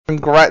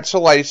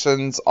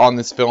Congratulations on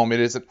this film. It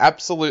is an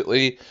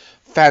absolutely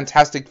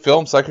fantastic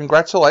film, so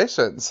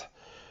congratulations.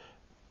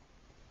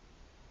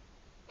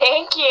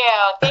 Thank you.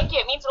 Thank you.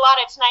 It means a lot.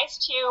 It's nice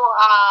to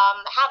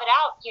have it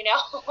out, you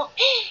know.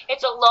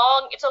 It's a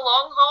long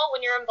haul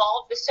when you're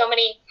involved with so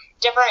many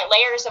different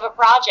layers of a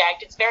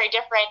project. It's very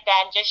different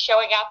than just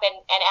showing up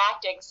and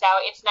acting. So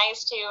it's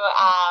nice to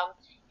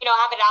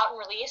have it out and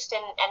released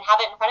and have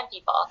it in front of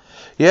people.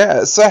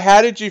 Yeah, so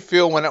how did you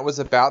feel when it was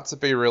about to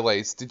be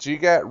released? Did you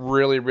get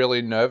really,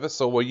 really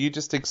nervous, or were you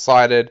just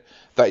excited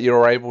that you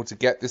were able to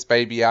get this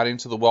baby out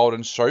into the world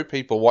and show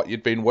people what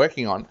you'd been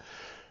working on?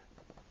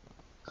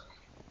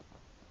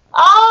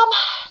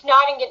 No,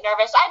 I didn't get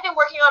nervous. I've been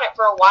working on it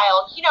for a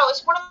while. You know,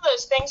 it's one of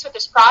those things with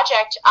this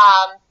project,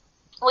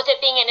 with it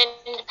being an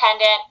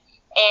independent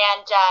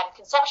and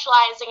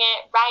conceptualizing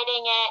it,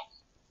 writing it,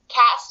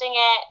 casting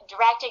it,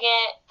 directing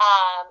it,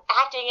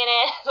 acting in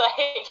it,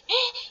 like,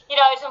 you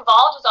know, it's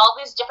involved with all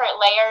these different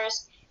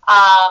layers.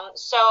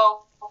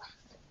 So,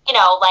 you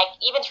know, like,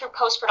 even through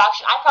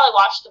post-production, I probably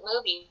watched the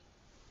movie,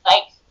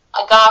 like,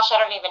 gosh, I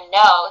don't even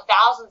know,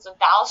 thousands and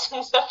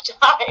thousands of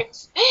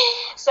times.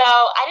 So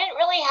I didn't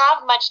really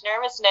have much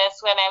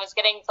nervousness when I was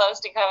getting close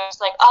to come. I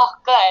was like, oh,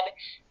 good.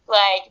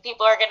 Like,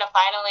 people are going to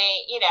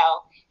finally, you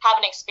know, have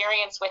an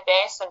experience with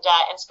this and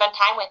spend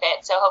time with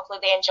it. So hopefully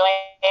they enjoy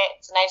it.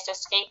 It's a nice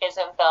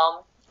escapism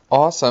film.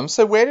 Awesome.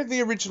 So where did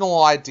the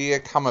original idea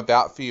come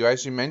about for you?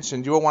 As you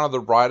mentioned, you were one of the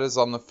writers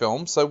on the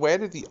film. So where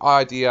did the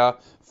idea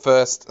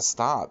first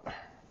start?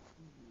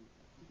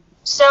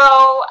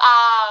 So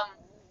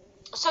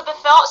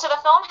the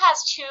film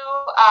has two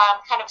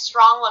kind of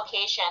strong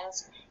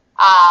locations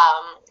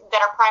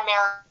that are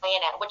primarily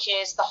in it, which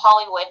is the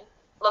Hollywood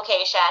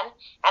location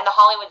and the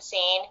Hollywood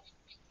scene,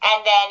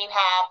 and then you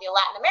have the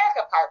Latin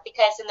America part,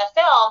 because in the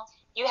film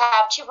you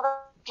have two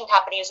production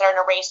companies that are in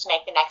a race to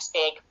make the next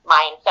big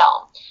Mayan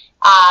film.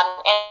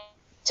 And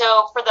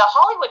so for the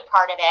Hollywood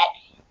part of it,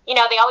 you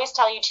know, they always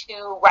tell you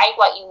to write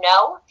what you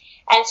know,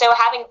 and so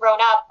having grown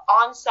up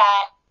on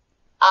set,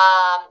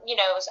 you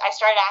know, I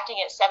started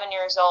acting at 7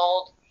 years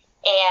old,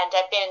 and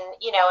I've been,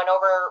 you know, in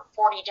over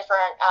 40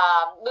 different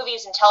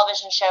movies and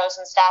television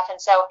shows and stuff. And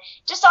so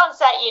just on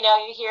set, you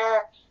know, you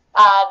hear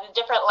the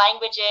different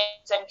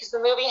languages, and because the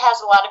movie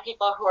has a lot of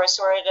people who are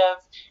sort of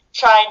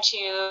trying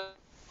to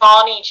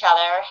con each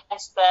other,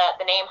 hence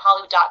the name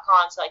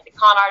Hollywood.Con. So, like, the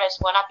con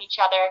artists one up each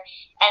other.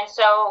 And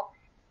so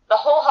the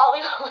whole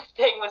Hollywood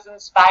thing was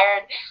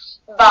inspired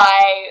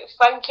by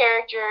fun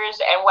characters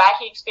and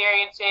wacky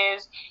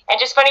experiences and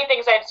just funny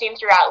things I'd seen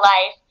throughout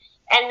life.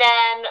 And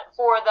then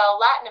for the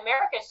Latin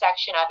America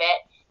section of it,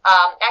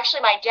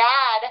 actually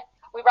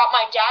we brought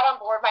my dad on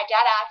board. My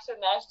dad acts in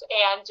this,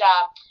 and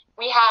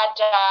we had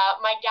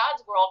my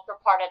dad's world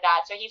for part of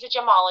that. So he's a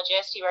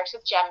gemologist. He works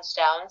with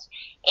gemstones,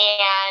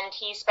 and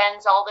he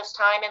spends all this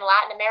time in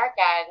Latin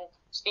America and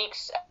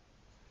speaks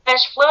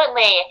Spanish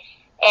fluently,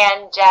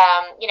 and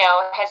you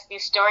know, has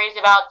these stories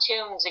about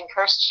tombs and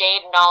cursed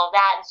shade and all of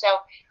that. And so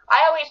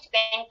I always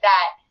think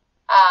that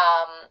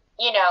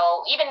you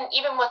know,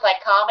 even with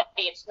like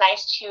comedy, it's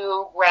nice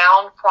to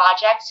ground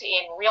projects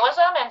in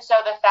realism. And so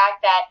the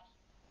fact that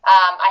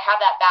I have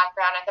that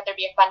background, I thought there'd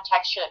be a fun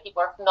texture that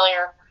people are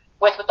familiar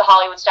with the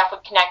Hollywood stuff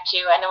would connect to,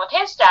 and then with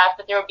his stuff,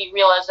 that there would be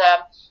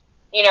realism,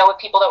 you know, with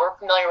people that were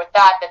familiar with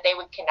that they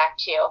would connect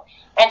to.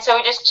 And so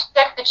we just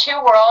took the two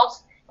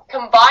worlds,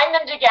 combined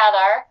them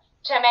together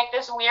to make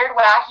this weird,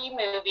 wacky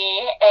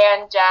movie.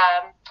 And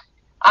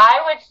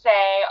I would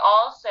say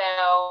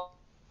also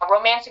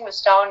Romancing the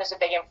Stone is a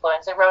big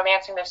influence. In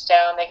Romancing the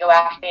Stone, they go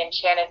after the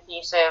enchanted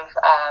piece of,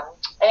 I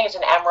think it's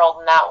an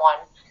emerald in that one.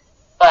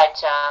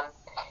 But,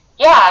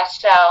 yeah,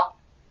 so...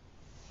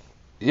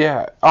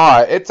 Yeah,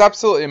 it's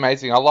absolutely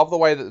amazing. I love the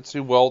way that the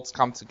two worlds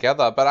come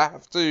together, but I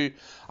have to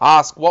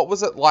ask, what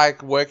was it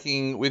like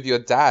working with your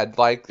dad?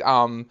 Like,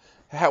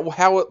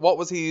 what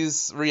was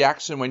his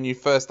reaction when you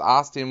first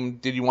asked him,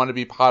 did you want to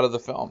be part of the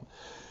film?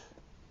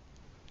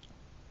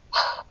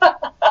 It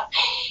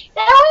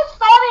was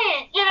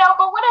funny, you know,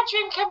 but what a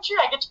dream come true.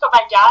 I get to put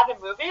my dad in a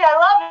movie. I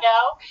love it, you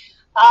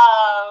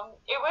know.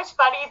 It was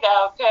funny,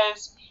 though,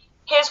 because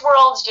his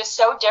world's just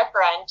so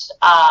different.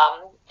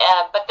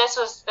 But this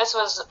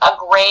was a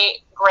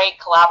great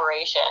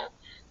collaboration.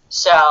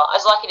 So I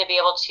was lucky to be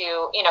able to,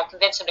 you know,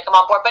 convince him to come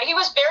on board. But he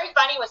was very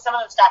funny with some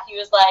of the stuff. He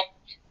was like,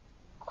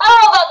 I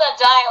don't know about that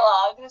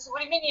dialogue. I said, what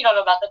do you mean you don't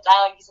know about the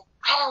dialogue? He's like,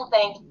 I don't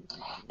think.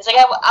 He's like,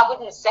 I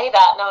wouldn't say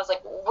that. And I was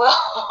like,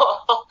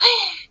 well,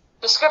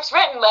 the script's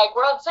written, like,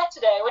 we're on set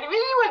today. What do you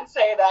mean you wouldn't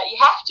say that? You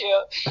have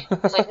to.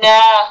 He's like,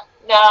 nah,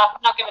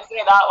 I'm not going to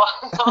say that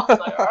one. So I was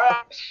like, all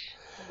right.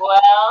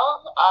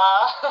 Well,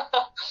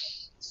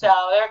 so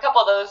there are a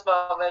couple of those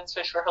moments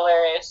which were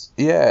hilarious.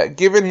 Yeah,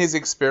 given his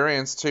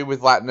experience too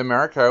with Latin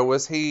America,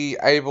 was he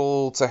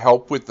able to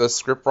help with the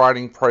script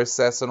writing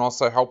process and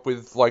also help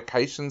with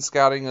location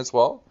scouting as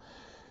well?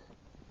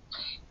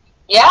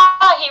 Yeah,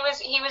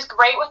 he was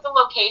great with the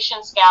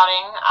location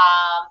scouting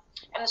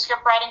and the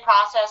script writing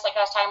process. Like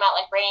I was talking about,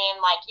 like bringing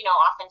in, like, you know,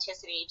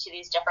 authenticity to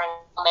these different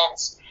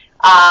elements.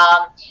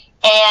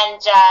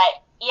 And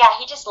yeah,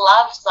 he just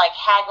loves like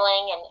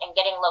haggling and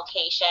getting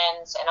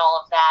locations and all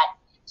of that.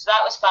 So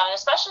that was fun, and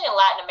especially in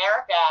Latin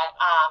America.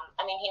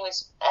 I mean, he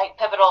was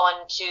pivotal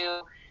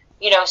into,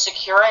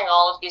 securing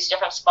all of these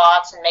different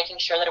spots and making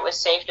sure that it was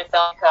safe to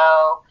film.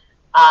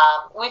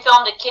 We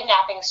filmed a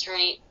kidnapping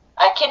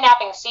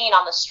scene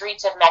on the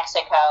streets of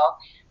Mexico,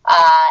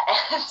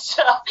 and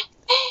so,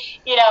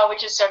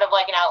 which is sort of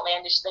like an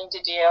outlandish thing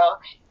to do,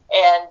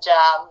 and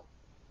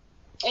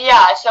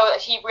yeah, so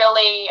he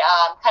really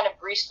kind of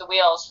greased the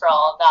wheels for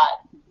all of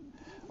that.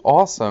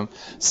 Awesome.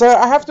 So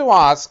I have to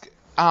ask,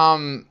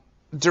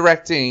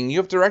 directing,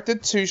 you've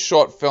directed 2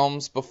 short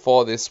films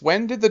before this.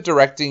 When did the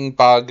directing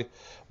bug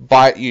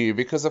bite you?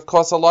 Because, of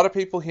course, a lot of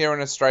people here in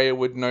Australia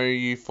would know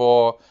you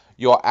for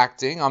your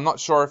acting. I'm not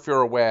sure if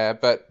you're aware,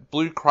 but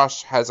Blue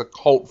Crush has a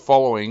cult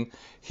following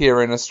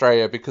here in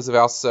Australia because of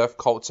our surf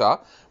culture.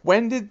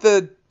 When did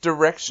the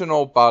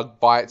directional bug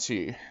bite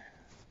you?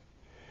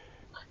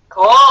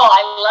 Cool.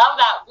 I love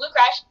that. Blue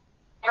Crush,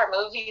 favorite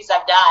movies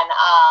I've done.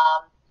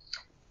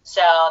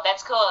 So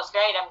that's cool. It's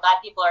great. I'm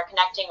glad people are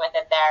connecting with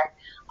it there.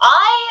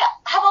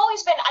 I've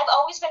always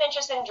been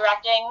interested in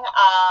directing.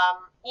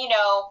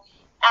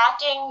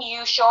 Acting,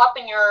 you show up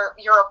and you're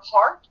a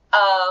part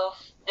of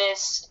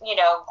this,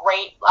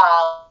 great,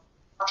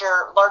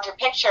 larger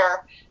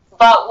picture.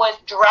 But with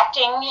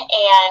directing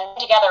and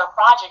together a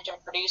project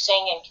and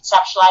producing and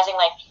conceptualizing,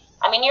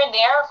 you're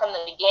there from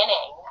the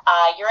beginning.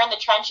 You're in the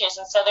trenches,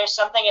 and so there's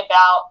something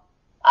about,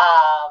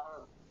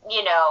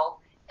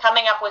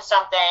 coming up with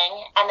something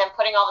and then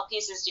putting all the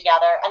pieces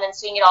together and then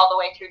seeing it all the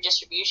way through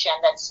distribution.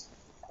 That's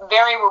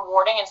very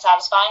rewarding and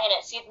satisfying, and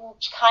it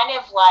seems kind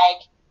of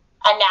like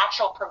a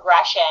natural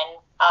progression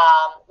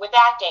with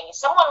acting.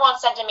 Someone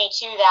once said to me,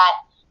 too, that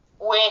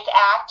with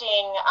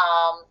acting,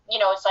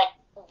 it's like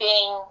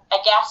being a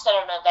guest at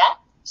an event.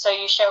 So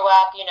you show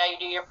up, you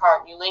do your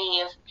part, you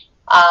leave.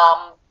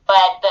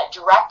 But the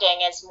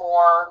directing is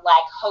more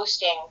like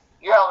hosting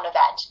your own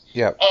event.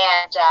 Yep.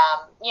 And,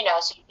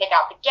 so you pick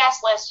out the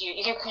guest list, you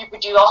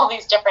do all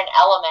these different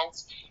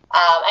elements,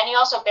 and you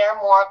also bear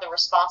more of the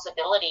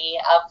responsibility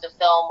of the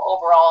film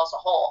overall as a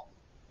whole.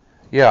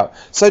 Yeah.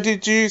 So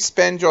did you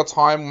spend your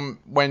time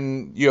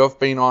when you have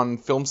been on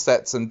film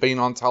sets and been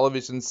on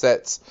television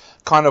sets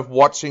kind of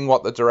watching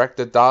what the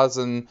director does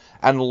and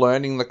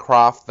learning the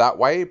craft that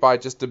way by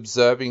just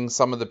observing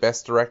some of the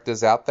best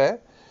directors out there?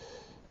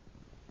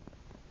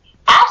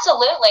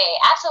 Absolutely.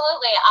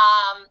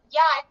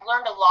 I've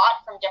learned a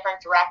lot from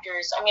different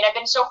directors. I mean, I've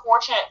been so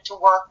fortunate to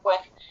work with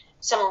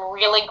some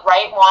really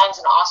great ones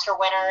and Oscar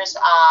winners.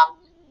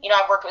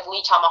 I've worked with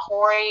Lee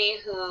Tamahori,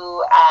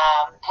 who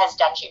has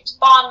done James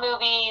Bond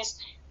movies,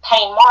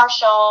 Penny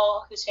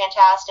Marshall, who's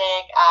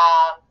fantastic,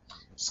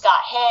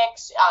 Scott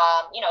Hicks,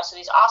 so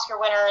these Oscar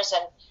winners,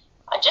 and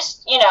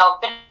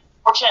been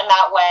fortunate in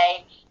that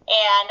way.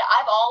 And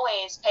I've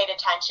always paid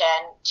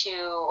attention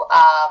to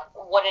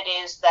what it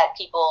is that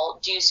people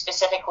do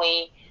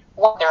specifically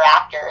with their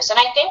actors. And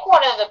I think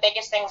one of the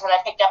biggest things that I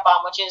picked up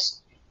on, which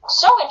is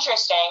so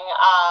interesting,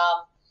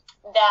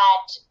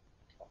 that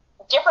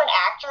different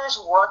actors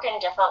work in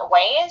different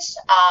ways,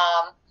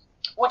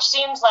 which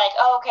seems like,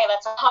 okay,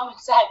 that's common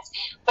sense.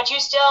 But you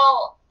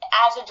still,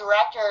 as a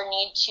director,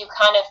 need to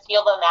kind of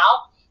feel them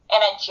out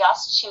and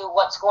adjust to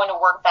what's going to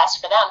work best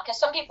for them. Because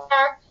some people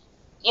are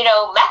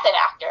method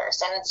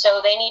actors, and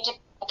so they need to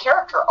be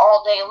character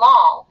all day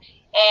long,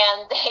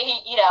 and they,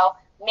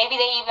 maybe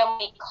they even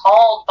be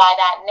called by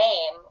that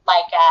name,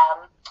 like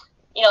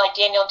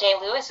Daniel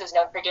Day-Lewis is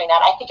known for doing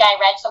that. I think I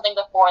read something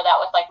before that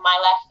with My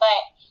Left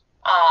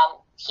Foot,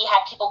 he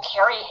had people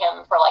carry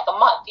him for a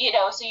month,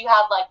 so you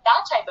have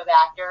that type of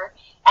actor,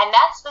 and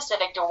that's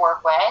specific to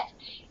work with.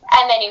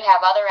 And then you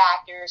have other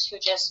actors who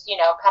just,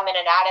 come in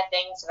and out of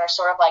things and are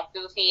sort of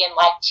goofy and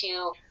like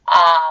to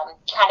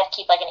kind of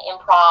keep an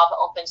improv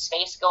open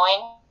space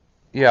going.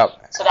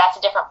 Yep. So that's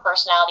a different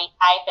personality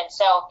type. And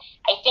so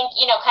I think,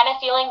 kind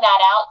of feeling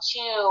that out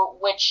too,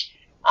 which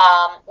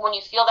when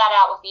you feel that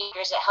out with the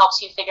actors, it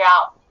helps you figure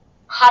out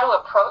how to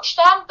approach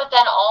them, but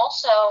then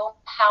also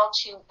how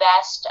to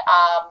best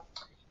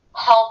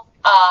help,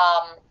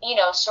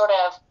 sort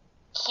of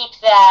keep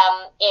them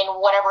in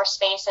whatever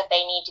space that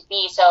they need to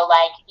be. So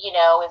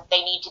if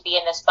they need to be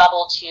in this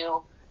bubble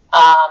to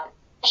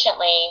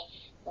efficiently,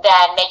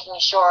 then making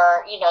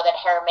sure, that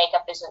hair and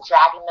makeup isn't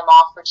dragging them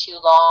off for too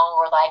long,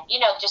 or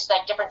just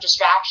different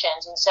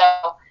distractions. And so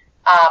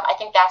I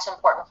think that's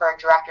important for a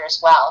director as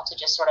well, to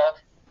just sort of,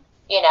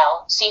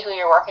 see who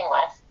you're working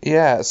with.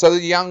 Yeah, so the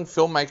young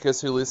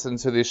filmmakers who listen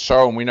to this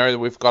show, and we know that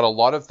we've got a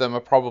lot of them,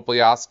 are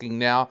probably asking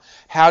now,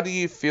 how do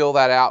you feel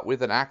that out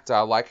with an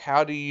actor?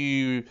 How do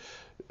you...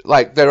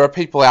 there are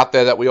people out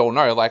there that we all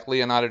know,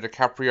 Leonardo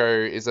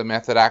DiCaprio is a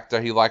method actor,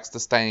 he likes to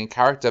stay in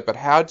character, but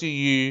how do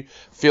you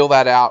feel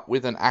that out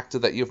with an actor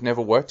that you've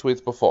never worked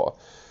with before?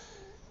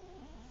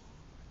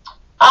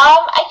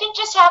 I think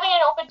just having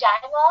an open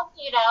dialogue,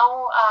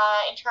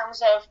 in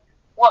terms of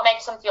what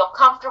makes them feel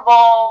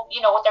comfortable,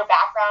 what their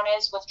background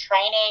is with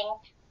training,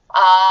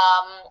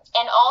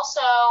 and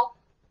also,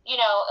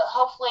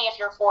 hopefully if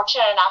you're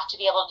fortunate enough to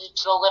be able to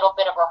do a little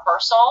bit of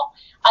rehearsal.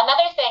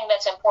 Another thing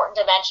that's important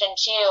to mention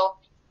too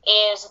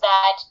is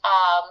that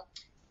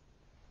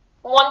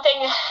one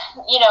thing,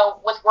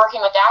 with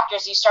working with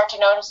actors, you start to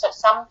notice that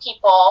some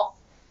people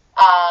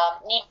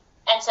need,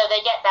 and so they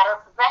get better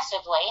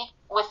progressively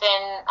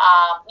within,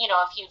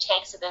 a few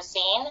takes of the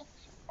scene,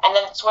 and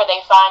then it's where they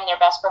find their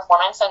best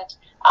performance. And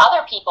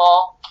other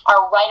people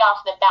are right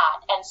off the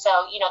bat, and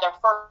so, their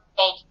first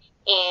take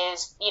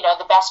is,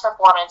 the best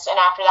performance, and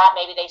after that,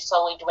 maybe they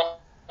slowly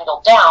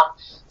dwindle down.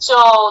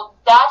 So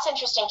that's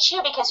interesting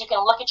too, because you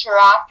can look at your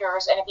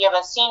actors, and if you have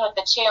a scene with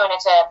the two, and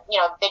it's a,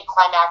 big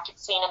climactic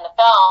scene in the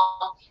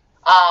film,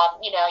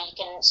 you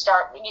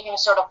can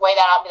sort of weigh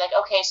that out and be like,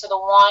 okay, so the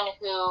one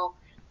who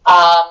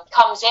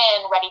comes in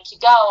ready to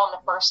go on the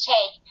first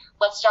take,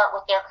 let's start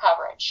with their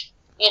coverage,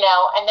 and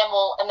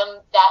then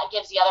that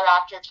gives the other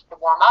actor to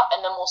warm up,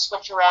 and then we'll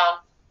switch around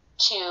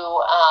to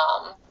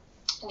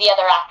the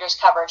other actor's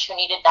coverage who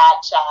needed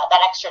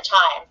that extra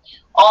time.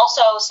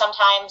 Also,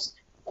 sometimes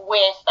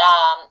with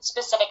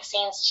specific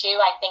scenes too,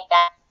 I think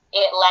that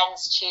it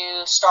lends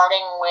to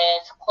starting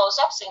with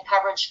close-ups and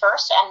coverage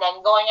first, and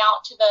then going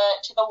out to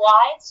the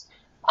wides.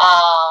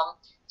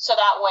 So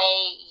that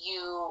way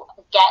you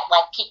get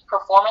like peak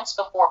performance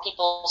before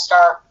people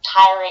start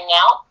tiring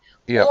out.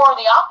 Yep. Or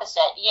the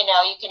opposite, you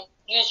can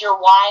use your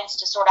wides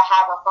to sort of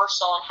have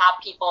rehearsal and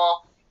have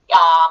people,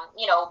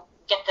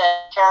 get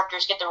the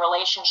characters, get the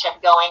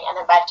relationship going, and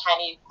then by the time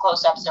you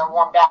close-ups, they're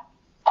warmed up.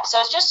 So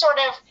it's just sort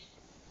of,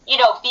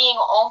 being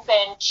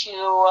open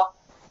to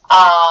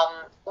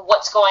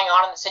what's going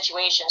on in the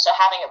situation. So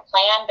having a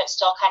plan, but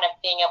still kind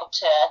of being able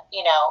to,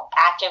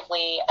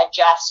 actively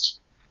adjust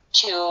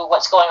to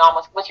what's going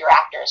on with your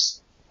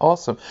actors.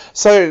 Awesome.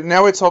 So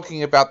now we're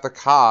talking about the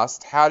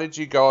cast. How did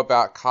you go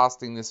about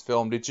casting this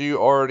film? Did you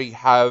already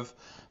have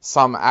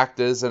some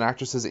actors and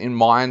actresses in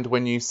mind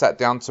when you sat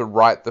down to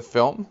write the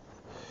film?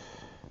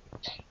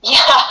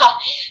 Yeah.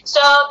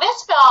 So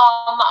this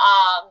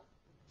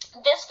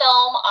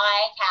film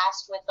I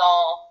cast with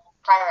all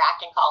prior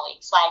acting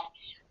colleagues. Like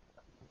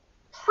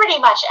pretty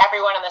much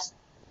everyone in this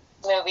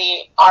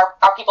movie are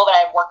people that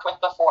I've worked with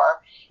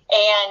before.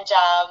 And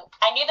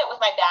I knew that with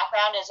my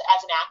background as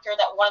an actor,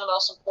 that one of the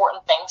most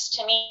important things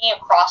to me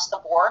across the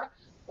board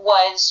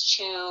was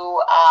to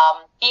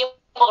be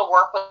able to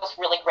work with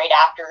really great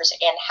actors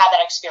and have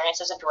that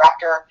experience as a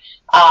director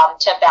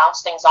to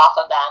bounce things off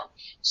of them.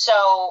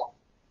 So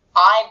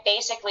I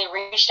basically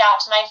reached out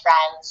to my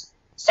friends,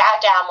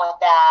 sat down with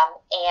them,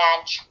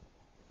 and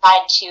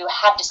tried to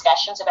have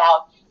discussions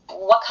about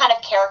what kind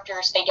of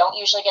characters they don't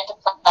usually get to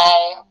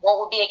play, what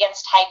would be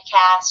against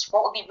typecast,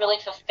 what would be really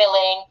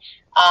fulfilling,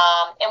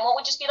 and what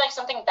would just be like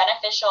something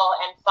beneficial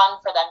and fun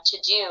for them to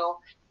do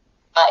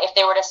if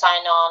they were to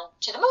sign on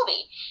to the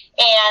movie.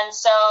 And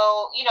so,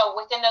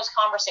 within those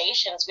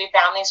conversations, we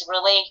found these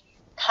really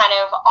kind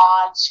of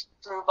odd,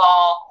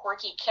 screwball,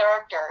 quirky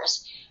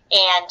characters.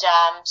 And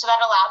so that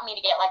allowed me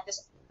to get like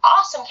this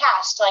awesome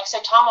cast. Like, so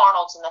Tom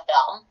Arnold's in the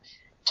film.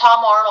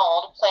 Tom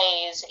Arnold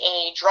plays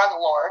a drug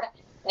lord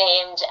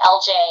named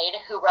LJ,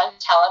 who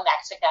runs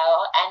Mexico,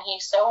 and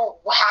he's so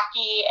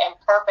wacky and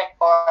perfect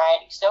for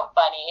it. He's so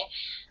funny.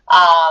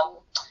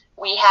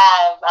 We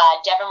have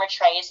Devin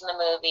Rattray's in the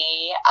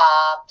movie.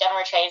 Devin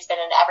Rattray's been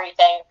in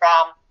everything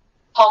from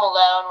Home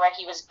Alone, where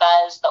he was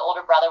Buzz, the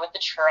older brother with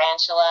the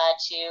tarantula,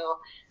 to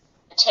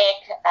The Tick,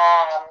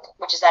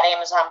 which is that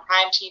Amazon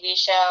Prime TV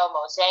show,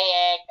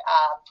 Mosaic,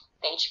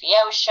 the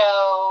HBO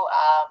show.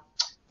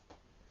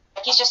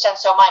 He's just done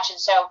so much, and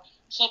so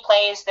he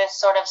plays this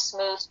sort of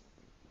smooth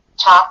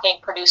talking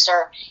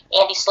producer,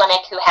 Andy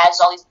Slimek, who has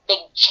all these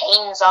big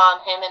chains on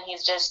him, and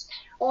he's just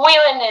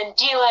wheeling and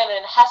dealing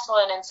and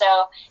hustling, and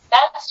so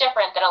that's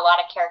different than a lot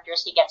of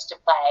characters he gets to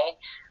play.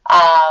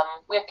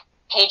 We have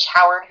Paige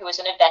Howard, who is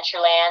in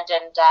Adventureland,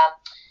 and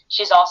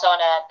she's also on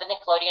the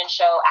Nickelodeon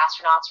show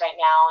Astronauts right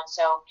now, and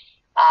so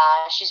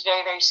she's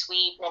very, very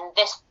sweet, and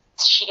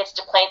she gets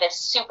to play this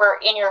super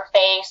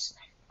in-your-face,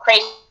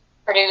 crazy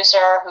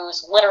producer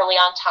who's literally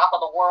on top of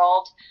the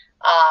world.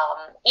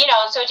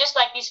 So just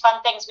like these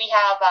fun things, we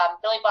have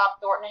Billy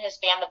Bob Thornton and his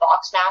band, the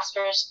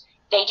Boxmasters.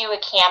 They do a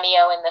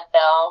cameo in the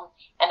film,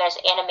 and there's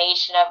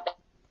animation of them,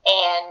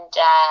 and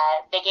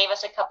they gave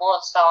us a couple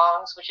of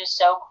songs, which is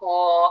so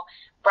cool.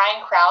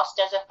 Brian Krause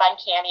does a fun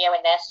cameo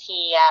in this.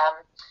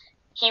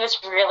 He was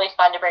really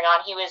fun to bring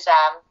on. He was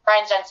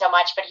Brian's done so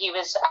much, but he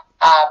was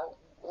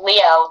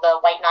Leo, the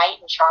White Knight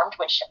in Charmed,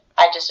 which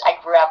I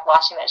grew up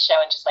watching that show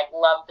and just like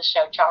loved the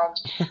show Charmed.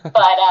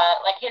 But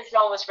like his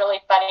role was really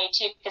funny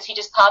too, because he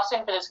just pops in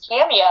for this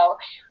cameo,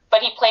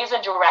 but he plays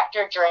a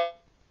director during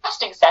the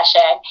casting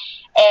session,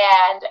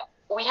 and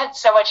we had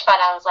so much fun.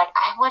 I was like,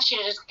 I want you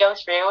to just go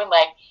through and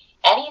like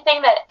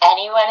anything that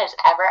anyone has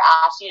ever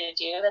asked you to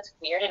do that's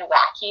weird and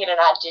wacky in an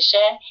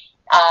audition,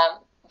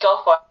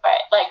 go for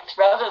it. Like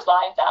throw those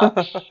lines out.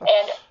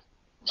 And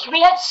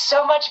we had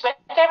so much with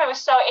him.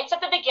 It's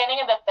at the beginning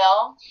of the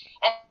film,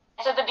 and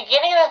so at the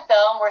beginning of the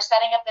film, we're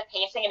setting up the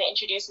pacing and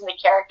introducing the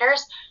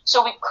characters,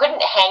 so we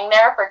couldn't hang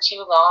there for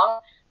too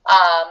long.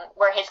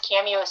 where his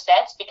cameo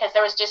sits, because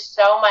there was just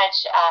so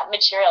much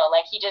material.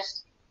 Like he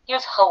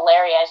was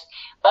hilarious.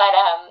 But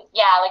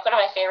yeah, like one of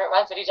my favorite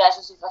ones that he does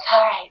is he's like,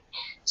 all right,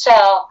 so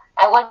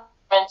I want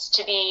friends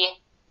to be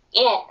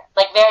in,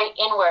 like very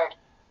inward,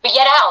 but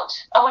yet out.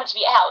 I want it to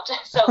be out.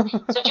 So do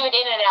it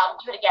in and out, and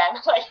do it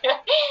again.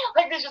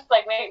 Like there's just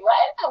like, wait,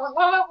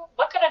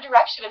 what kind of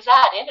direction is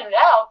that? In and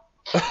out.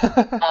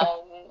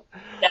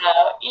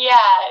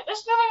 Yeah,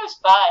 this movie was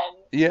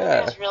fun. Yeah.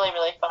 It was really,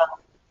 really fun.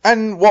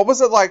 And what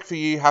was it like for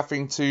you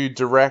having to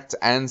direct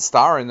and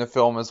star in the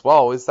film as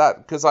well? Is that,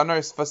 because I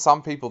know for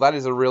some people that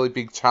is a really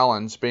big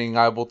challenge, being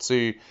able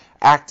to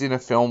act in a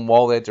film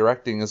while they're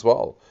directing as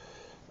well.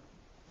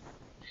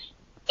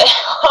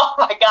 Oh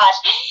my gosh.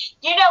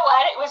 You know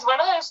what? It was one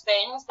of those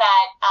things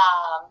that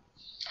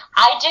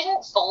I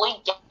didn't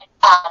fully get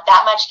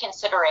that much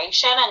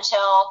consideration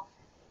until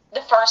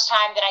the first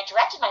time that I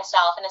directed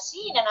myself in a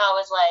scene, and I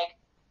was like,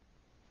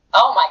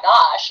 oh my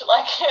gosh,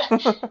 like,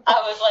 I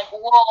was like,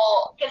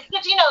 well, because,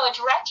 you know, a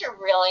director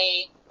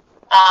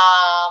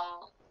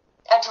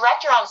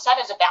on set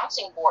is a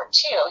bouncing board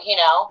too, you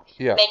know,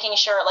 making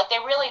sure, like,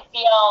 they really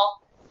feel,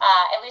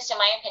 at least in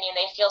my opinion,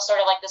 they feel sort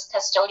of like this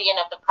custodian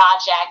of the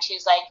project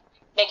who's like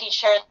making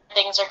sure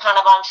things are kind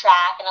of on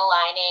track and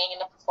aligning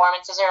and the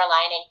performances are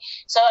aligning.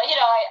 So, you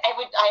know,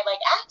 I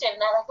like acted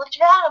and I like looked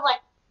around, I'm like,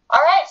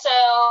 all right, so,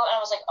 and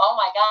I was like, oh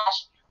my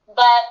gosh.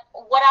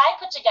 But what I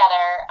put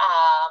together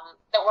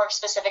that works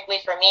specifically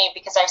for me,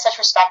 because I have such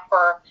respect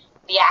for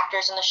the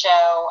actors in the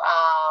show,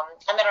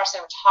 and then our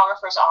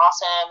cinematographer is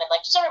awesome, and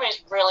like just everybody's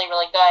really,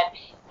 really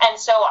good. And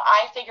so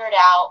I figured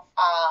out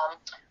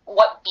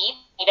what beat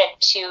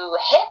needed to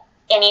hit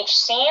in each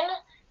scene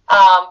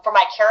for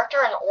my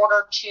character in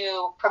order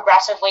to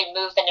progressively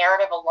move the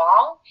narrative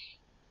along.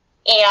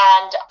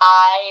 And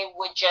I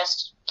would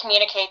just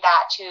communicate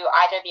that to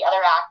either the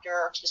other actor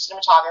or to the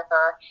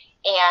cinematographer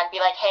and be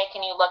like, hey,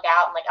 can you look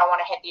out? And like, I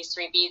want to hit these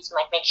 3 beats and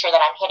like make sure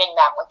that I'm hitting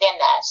them within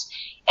this.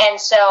 And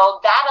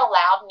so that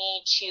allowed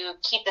me to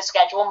keep the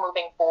schedule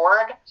moving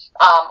forward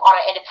on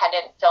an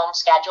independent film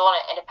schedule and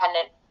an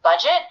independent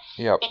budget.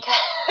 Yep.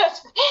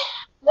 Because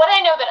what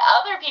I know that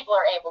other people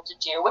are able to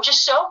do, which is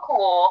so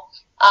cool,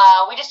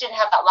 we just didn't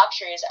have that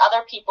luxury, is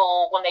other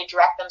people, when they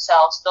direct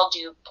themselves, they'll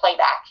do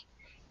playback.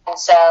 And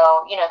so,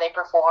 you know, they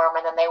perform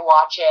and then they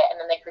watch it and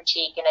then they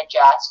critique and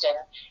adjust, and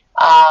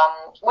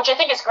which I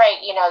think is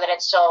great, you know, that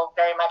it's still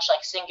very much like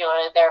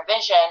singular their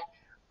vision.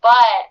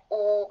 But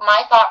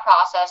my thought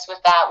process with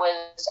that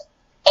was,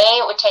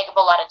 A, it would take up a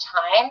lot of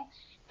time,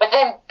 but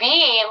then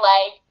B,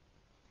 like,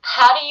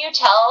 how do you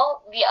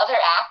tell the other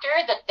actor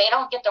that they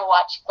don't get to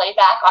watch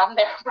playback on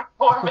their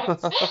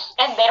performance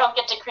and they don't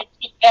get to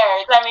critique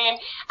theirs? I mean,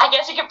 I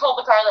guess you could pull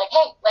the card like,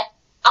 hey, like,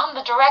 I'm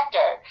the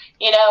director,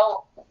 you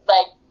know,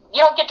 like, you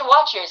don't get to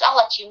watch yours. I'll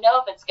let you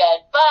know if it's good.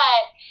 But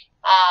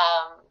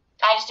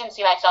I just didn't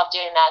see myself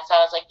doing that. So I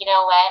was like, you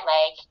know what?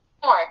 Like,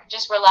 teamwork.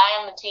 Just rely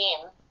on the team.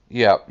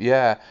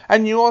 Yeah.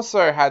 And you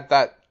also had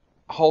that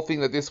whole thing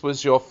that this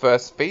was your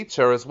first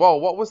feature as well.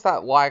 What was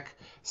that like,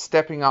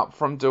 stepping up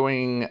from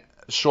doing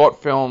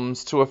short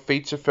films to a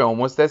feature film?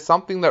 Was there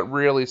something that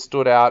really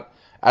stood out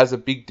as a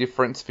big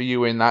difference for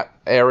you in that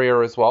area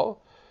as well?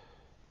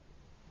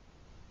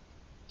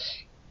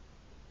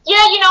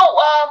 Yeah, you know,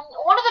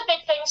 one of the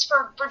big things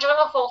for doing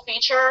a full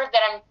feature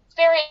that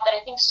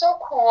I think so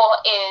cool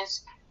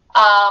is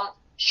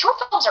short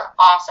films are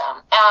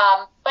awesome,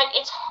 but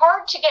it's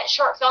hard to get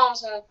short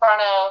films in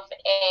front of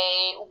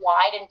a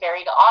wide and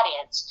varied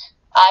audience.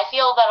 I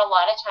feel that a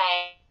lot of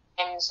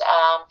times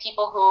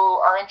people who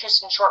are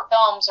interested in short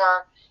films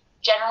are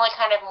generally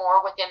kind of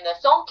more within the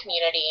film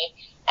community,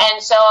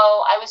 and so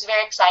I was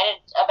very excited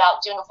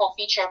about doing a full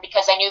feature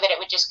because I knew that it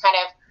would just kind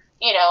of,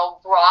 you know,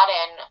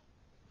 broaden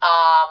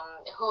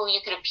who you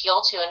could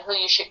appeal to and who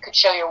you could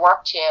show your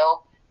work to,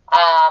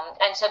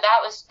 and so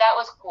that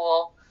was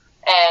cool,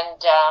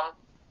 and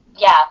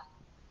yeah.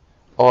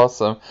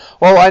 Awesome.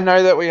 Well, I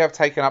know that we have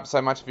taken up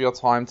so much of your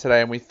time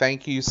today, and we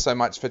thank you so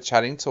much for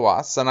chatting to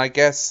us. And I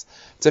guess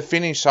to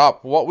finish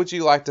up, what would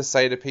you like to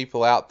say to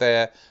people out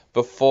there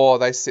before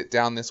they sit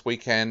down this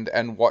weekend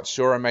and watch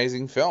your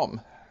amazing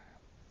film?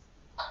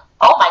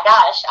 Oh my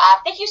gosh,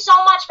 thank you so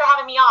much for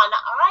having me on.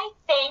 I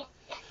think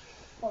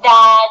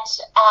that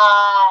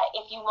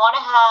if you want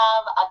to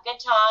have a good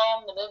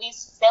time, the movie's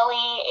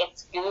silly,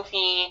 it's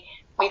goofy,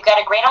 we've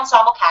got a great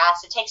ensemble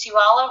cast, it takes you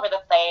all over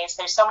the place,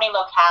 there's so many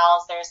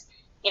locales, there's,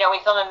 you know, we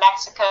film in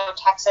Mexico,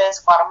 Texas,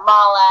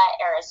 Guatemala,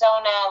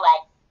 Arizona,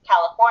 like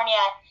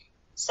California,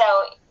 so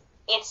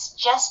it's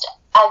just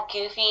a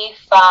goofy,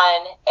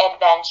 fun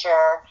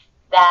adventure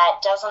that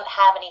doesn't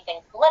have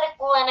anything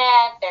political in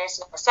it, there's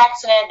no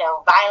sex in it,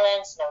 no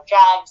violence, no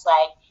drugs,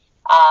 like,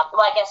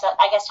 well,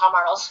 I guess Tom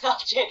Arnold's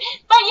stuff too.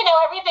 But, you know,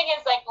 everything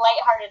is, like,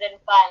 lighthearted and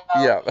fun.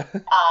 So,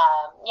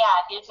 yeah,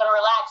 if you just want to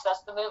relax,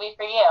 that's the movie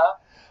for you.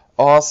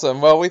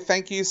 Awesome. Well, we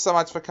thank you so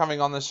much for coming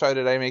on the show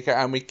today, Mika,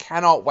 and we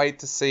cannot wait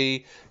to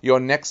see your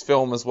next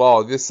film as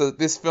well.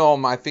 This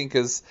film, I think,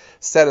 has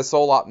set us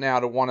all up now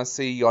to want to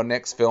see your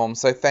next film.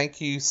 So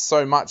thank you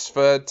so much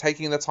for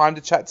taking the time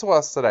to chat to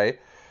us today.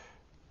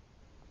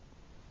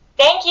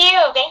 Thank you.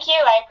 Thank you.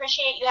 I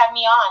appreciate you having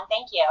me on.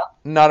 Thank you.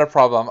 Not a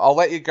problem. I'll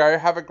let you go.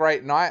 Have a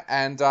great night,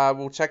 and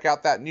we'll check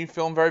out that new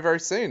film very, very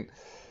soon.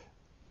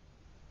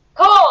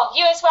 Cool.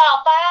 You as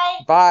well.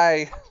 Bye.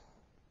 Bye.